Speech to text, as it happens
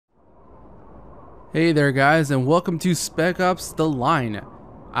Hey there guys, and welcome to Spec Ops The Line.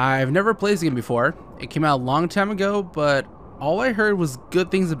 I've never played this game before. It came out a long time ago, but all I heard was good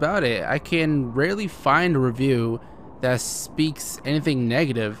things about it. I can rarely find a review that speaks anything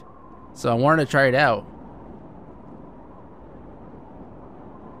negative, so I wanted to try it out.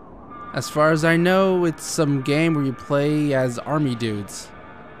 As far as I know, it's some game where you play as army dudes.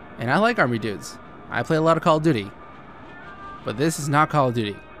 And I like army dudes. I play a lot of Call of Duty. But this is not Call of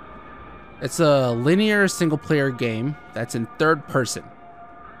Duty. It's a linear single-player game that's in third person.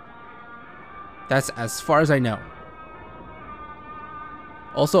 That's as far as I know.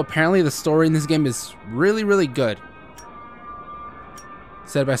 Also, apparently the story in this game is really good.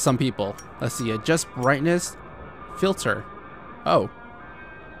 Said by some people. Let's see, adjust brightness, filter. Oh.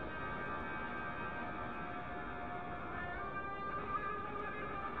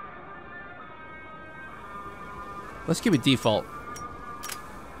 Let's keep it default.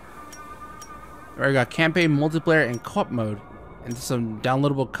 I got campaign, multiplayer, and co-op mode, and some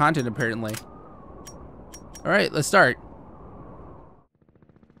downloadable content apparently. Alright, let's start.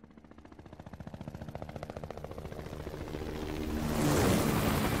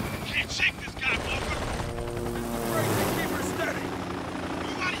 Can't shake this guy, Walker. Right, keep her steady.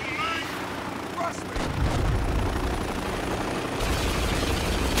 You out of your mind? Trust me.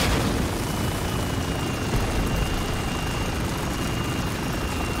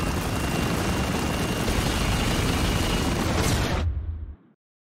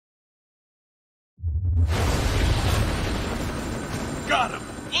 Got him!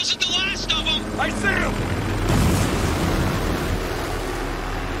 Wasn't the last of them! I see him!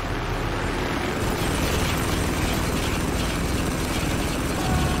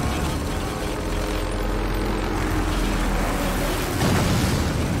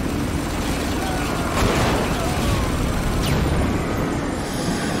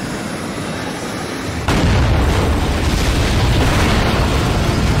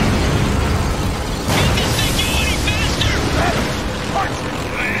 Can't this thing go any faster?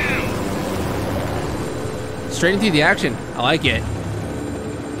 Straight into the action. I like it.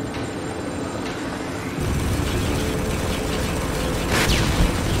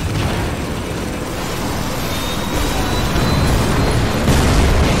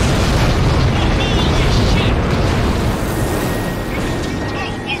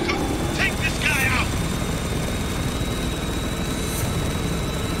 Take this guy out!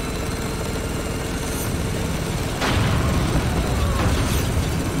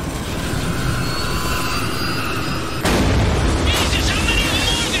 Jesus, how many of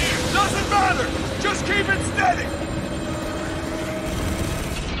them are there? Doesn't matter! Just keep it steady!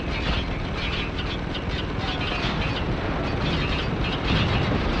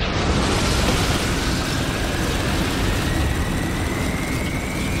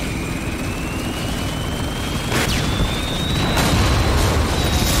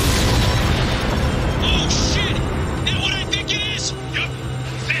 Oh shit! That what I think it is? Yup.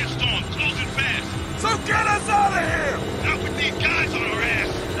 Sandstorm closing fast. So get us out of here! Not with these guys on our ass.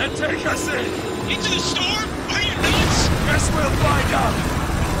 And take us in. Into the storm? Are you nuts? Guess we'll find out.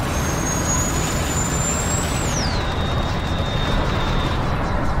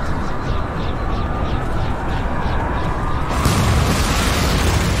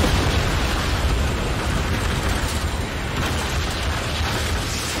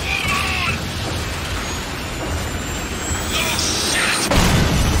 Hold on! Oh shit!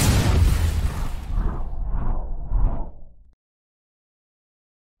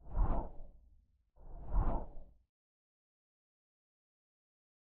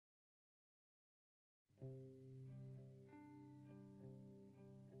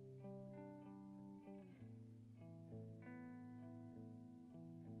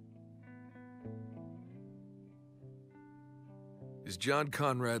 Is John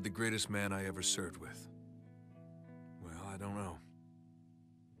Conrad the greatest man I ever served with? Well, I don't know.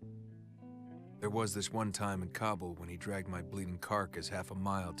 There was this one time in Kabul when he dragged my bleeding carcass half a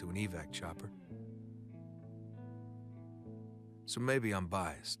mile to an evac chopper. So maybe I'm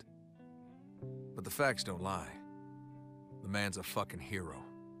biased. But the facts don't lie. The man's a fucking hero.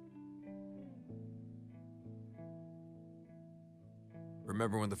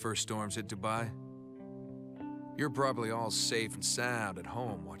 Remember when the first storms hit Dubai? You're probably all safe and sound at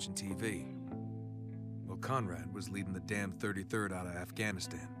home watching TV. Well, Conrad was leading the damn 33rd out of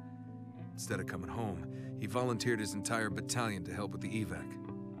Afghanistan. Instead of coming home, he volunteered his entire battalion to help with the evac.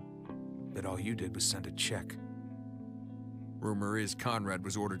 But all you did was send a check. Rumor is Conrad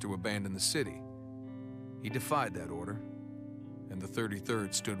was ordered to abandon the city. He defied that order, and the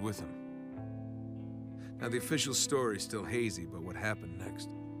 33rd stood with him. Now, the official story's still hazy about what happened next.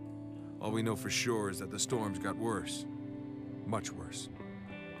 All we know for sure is that the storms got worse. Much worse.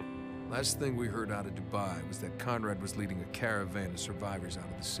 Last thing we heard out of Dubai was that Conrad was leading a caravan of survivors out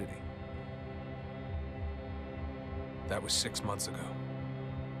of the city. That was 6 months ago.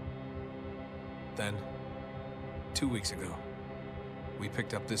 Then, 2 weeks ago, we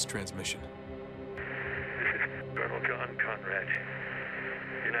picked up this transmission. This is Colonel John Conrad,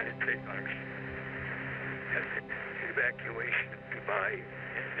 United States Army. Evacuation of Dubai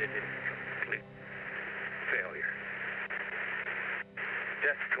ended in complete failure.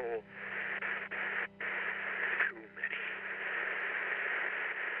 Death toll, too many.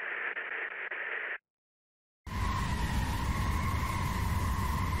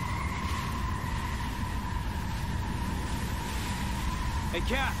 Hey,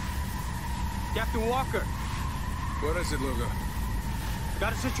 Cap! Captain Walker! What is it, Lugo?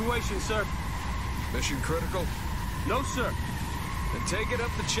 Got a situation, sir. Mission critical? No, sir. Then take it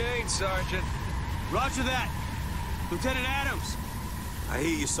up the chain, Sergeant. Roger that. Lieutenant Adams. I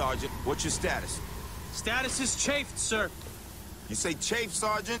hear you, Sergeant. What's your status? Status is chafed, sir. You say chafe,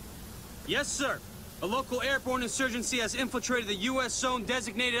 Sergeant? Yes, sir. A local airborne insurgency has infiltrated the U.S. zone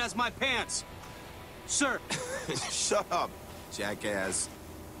designated as my pants. Sir. Shut up, jackass.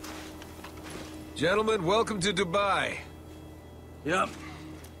 Gentlemen, welcome to Dubai. Yep.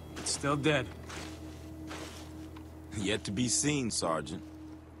 It's still dead. Yet to be seen, Sergeant.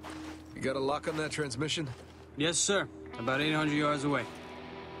 You got a lock on that transmission? Yes, sir. About 800 yards away.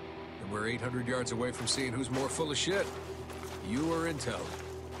 And we're 800 yards away from seeing who's more full of shit. You or Intel?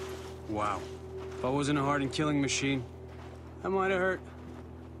 Wow. If I wasn't a hardened killing machine, that might have hurt.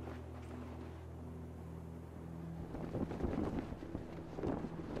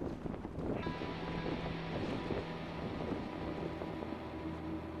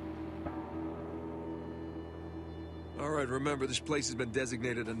 All right, remember, this place has been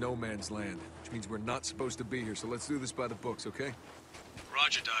designated a no man's land, which means we're not supposed to be here, so let's do this by the books, okay?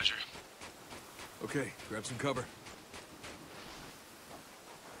 Roger, Dodger. Okay, grab some cover.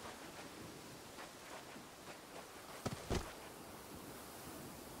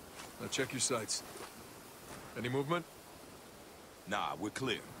 Now check your sights. Any movement? Nah, we're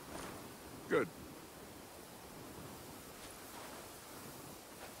clear. Good.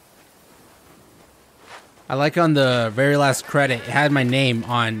 I like on the very last credit, it had my name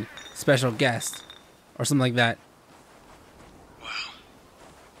on special guest or something like that. Wow.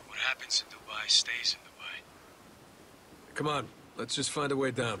 What happens in Dubai stays in Dubai. Come on, let's just find a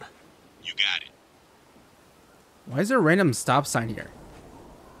way down. You got it. Why is there a random stop sign here?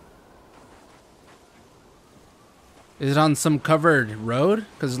 Is it on some covered road?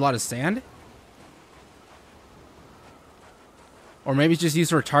 Because there's a lot of sand? Or maybe it's just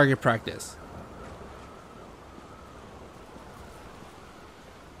used for target practice.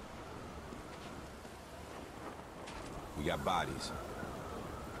 We got bodies.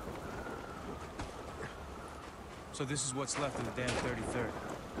 So this is what's left of the damn 33rd.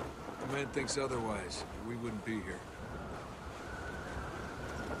 Command thinks otherwise. We wouldn't be here.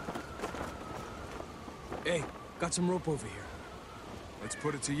 Hey, got some rope over here. Let's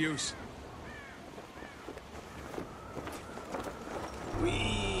put it to use.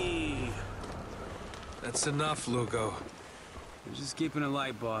 Whee! That's enough, Lugo. We're just keeping it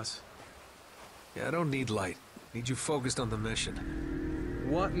light, boss. Yeah, I don't need light. Need you focused on the mission.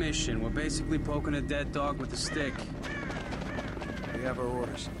 What mission? We're basically poking a dead dog with a stick. We have our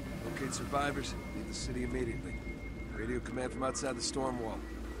orders. Locate survivors, leave the city immediately. Radio command from outside the storm wall.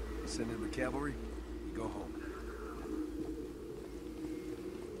 Send in the cavalry, you go home.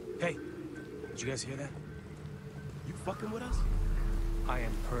 Hey, did you guys hear that? You fucking with us? I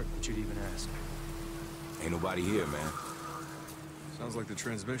am hurt that you'd even ask. Ain't nobody here, man. Sounds like the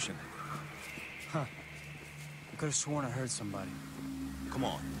transmission. Huh. I could have sworn I heard somebody. Come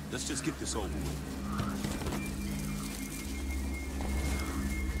on, let's just get this over with.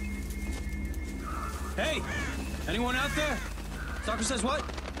 Hey! Anyone out there? Stalker says what?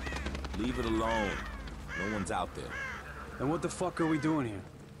 Leave it alone. No one's out there. Then what the fuck are we doing here?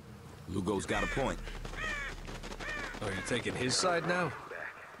 Lugo's got a point. Oh, you're taking his side now?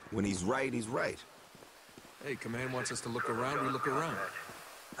 When he's right, he's right. Hey, command wants us to look around, we look around.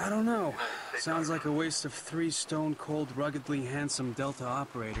 I don't know. Sounds like a waste of 3 stone-cold, ruggedly handsome Delta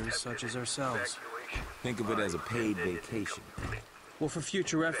operators such as ourselves. Think of it as a paid vacation. Well, for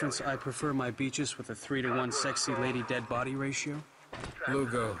future reference, I prefer my beaches with a 3-to-1 sexy lady dead body ratio.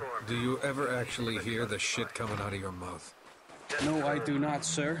 Lugo, do you ever actually hear the shit coming out of your mouth? No, I do not,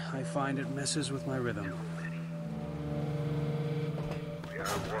 sir. I find it messes with my rhythm. We are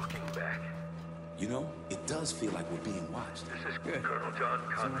walking back. You know, it does feel like we're being watched. This is Good. Colonel John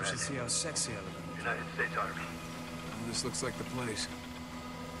Someone Conrad, should see how sexy I look. United States Army. This looks like the place.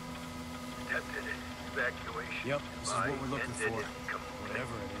 Attempted evacuation. Yep, this is what we're looking ended for. in complete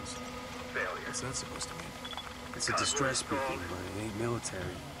Whatever it is. failure. What's that supposed to mean? It's a distress beacon, but it ain't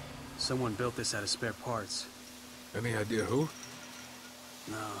military. Someone built this out of spare parts. Any idea who?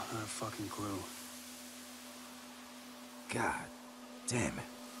 No, not a fucking clue. God damn it.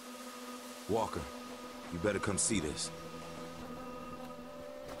 Walker, you better come see this.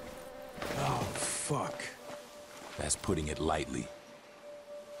 Oh, fuck. That's putting it lightly.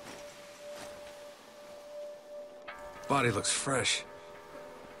 Body looks fresh.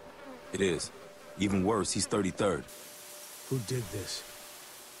 It is. Even worse, he's 33rd. Who did this?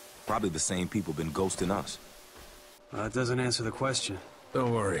 Probably the same people been ghosting us. That doesn't answer the question.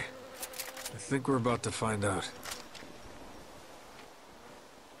 Don't worry. I think we're about to find out.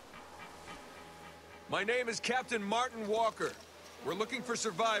 My name is Captain Martin Walker. We're looking for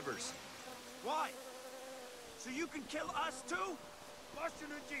survivors. Why? So you can kill us too?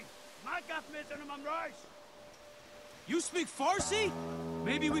 You speak Farsi?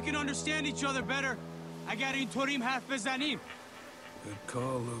 Maybe we can understand each other better. Agarin Torim half bezanim. Good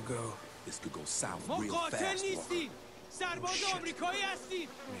call, Lugo. This could go south ما real قاتل fast, Walker. نیستیم. سرباز آمریکایی هستیم.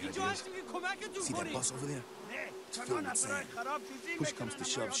 اینجا هستیم که کمکتون See that کنیم. bus over there? It's filled with sand. Push comes to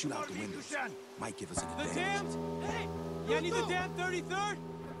shove, shoot out the windows. Might give us an The advantage. damned? Hey, یعنی the damned 33rd?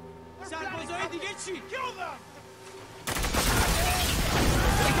 سربازای دیگه چی؟ Kill them!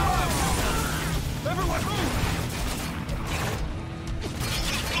 Everyone move!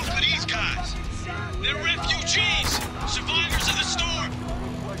 Look for these guys. They're refugees, survivors of the storm.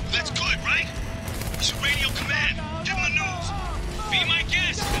 That's good, right? This is radio command. Give them the news. Be my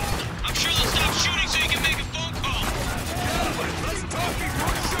guest. I'm sure they'll stop shooting so you can make a phone call. Less talking,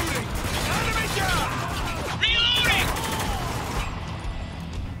 more shooting! Enemy down! Reloading!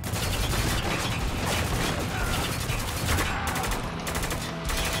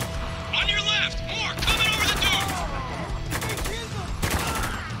 On your left, more coming over the door.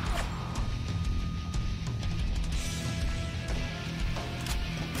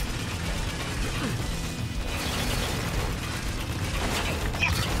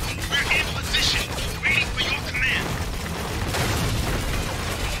 Walker, we're in position, waiting for your command.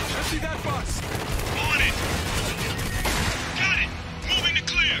 Empty that bus! On it. Got it. Moving to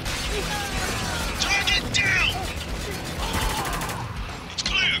clear. Target down. It's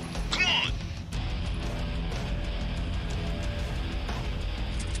clear. Come on.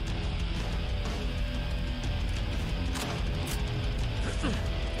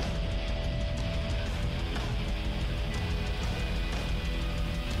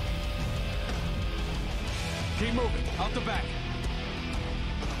 Keep moving, out the back.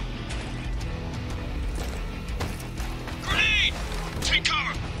 Grenade! Take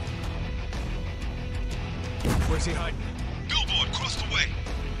cover. Where's he hiding? Billboard, cross the way.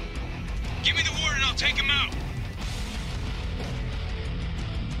 Give me the word and I'll take him out.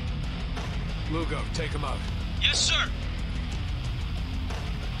 Lugo, take him out. Yes, sir.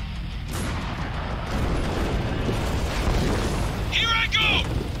 Here I go!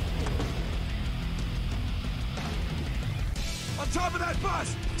 On top of that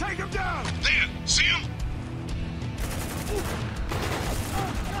bus! Take him down! There, see him?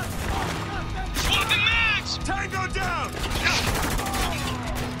 Swapping mags! Tango down!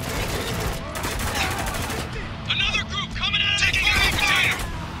 Another group coming out of the fire!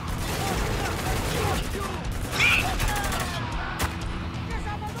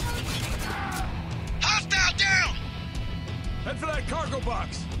 Hostile down! Head for that cargo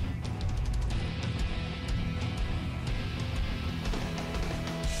box!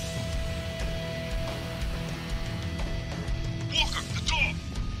 Walker, the door!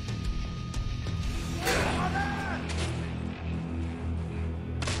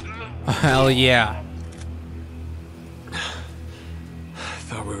 Hell yeah.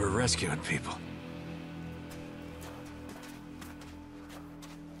 Thought we were rescuing people.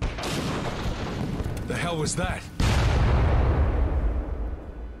 The hell was that?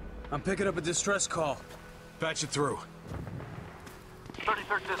 I'm picking up a distress call. Patch it through.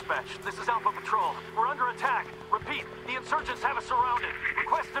 33rd Dispatch, this is Alpha Patrol. We're under attack. Repeat, the insurgents have us surrounded.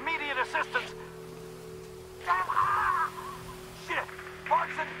 Request immediate assistance. Shit!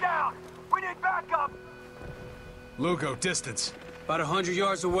 Markson's down! We need backup! Lugo, distance. About 100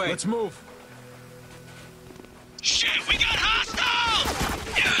 yards away. Let's move. Shit, we got hostiles!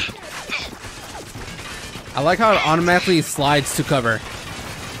 Yeah! I like how it automatically slides to cover.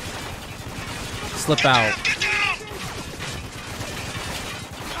 Slip out. Get down!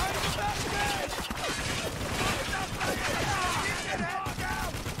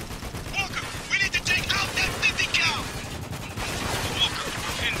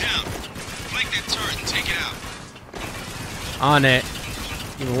 take out. On it.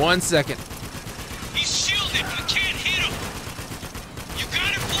 Give me 1 second. He's shielded, but can't hit him. You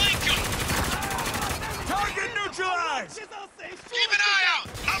gotta flank him. Target neutralized! Keep an eye out.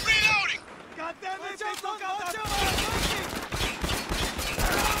 I'm reloading.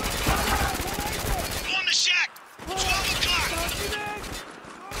 On the shack. 12 o'clock.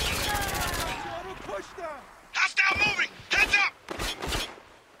 Hostile moving. Heads up.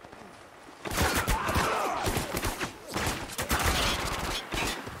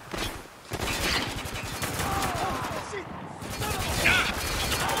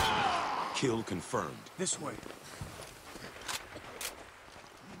 Kill confirmed. This way.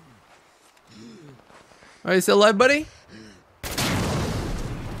 Are you still alive, buddy?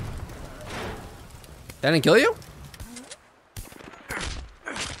 That didn't kill you?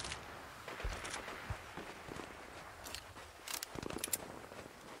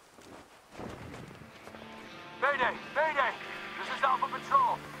 Mayday! Mayday! This is Alpha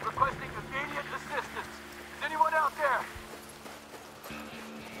Patrol, requesting immediate assistance. Is anyone out there?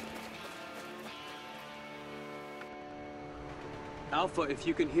 Alpha, if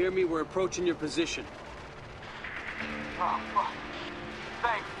you can hear me, we're approaching your position. Oh, fuck.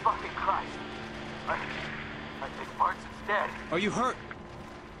 Thank fucking Christ. I think Martin's dead. Are you hurt?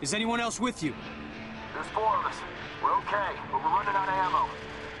 Is anyone else with you? There's 4 of us. We're okay, but we're running out of ammo.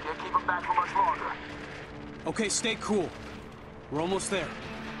 Can't keep them back for much longer. Okay, stay cool. We're almost there.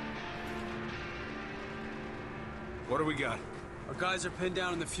 What do we got? Our guys are pinned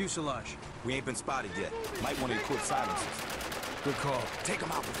down in the fuselage. We ain't been spotted yet. Might want to equip silencers. Good call. Take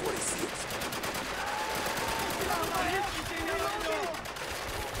them out before they see us.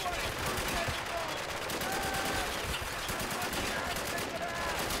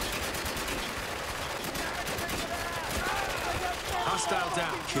 Hostile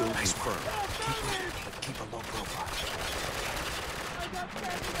down. Kill confirmed. Keep a low profile.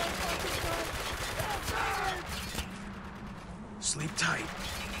 Sleep tight.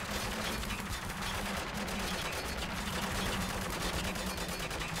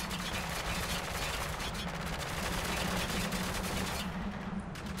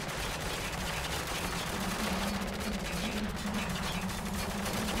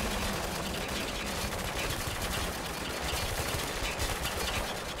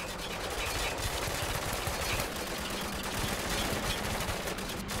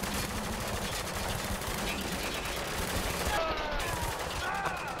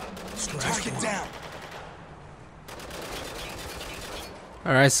 Target down.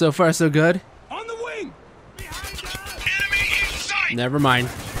 All right, so far so good. On the wing! Enemy in sight. Never mind.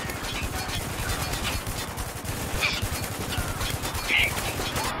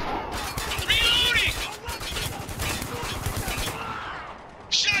 Reloading.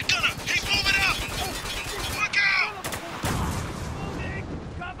 Shotgunner. He's moving up. Look out.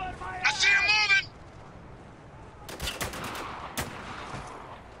 I see him moving.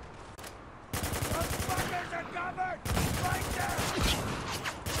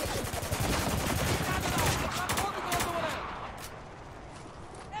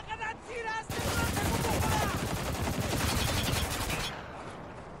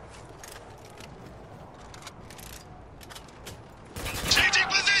 Changing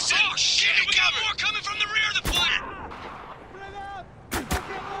position. Oh shit! We got more coming from the rear of the plant.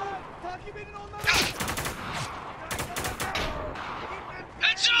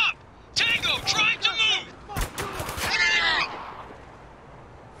 Heads up! Tango, trying to move.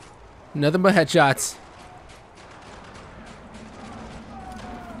 Nothing but headshots.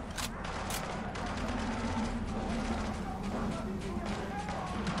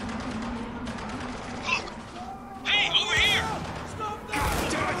 Look! Hey, over here!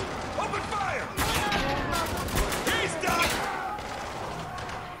 Damn it! Open fire! He's done!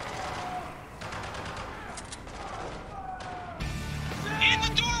 In the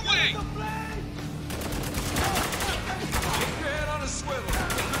doorway! Keep your head on a swivel.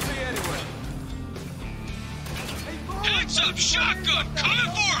 Could be anywhere. Heads up! Shotgun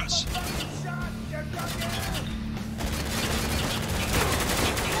coming for us!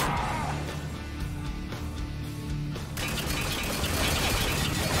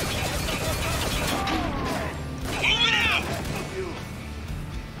 Moving out!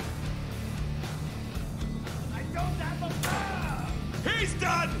 He's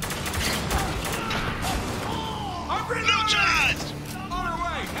done! I'm reloading! Neutralized! On our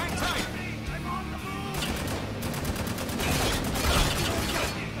way! Hang tight!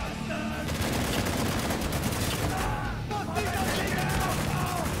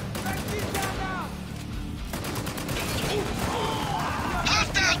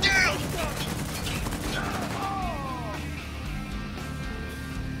 Hostile down!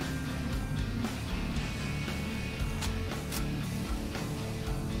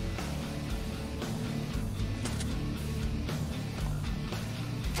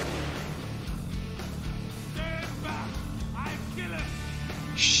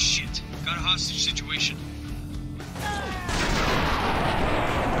 hostage situation.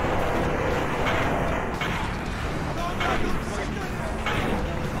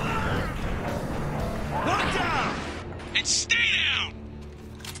 Lock down! And stay down!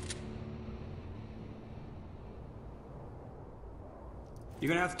 You're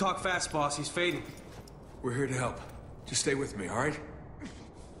gonna have to talk fast, boss. He's fading. We're here to help. Just stay with me, all right?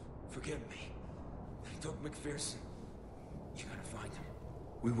 Forgive me. I took McPherson. You gotta find him.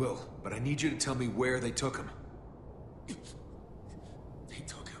 We will, but I need you to tell me where they took him. They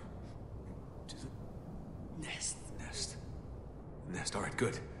took him to the nest. Nest, all right,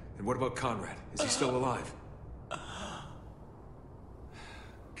 good. And what about Conrad? Is he still alive? God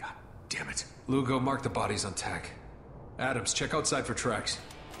damn it. Lugo, mark the bodies on tack. Adams, check outside for tracks.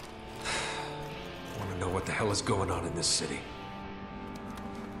 I want to know what the hell is going on in this city.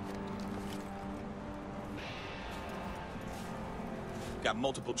 Got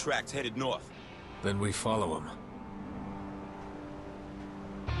multiple tracks headed north. Then we follow him.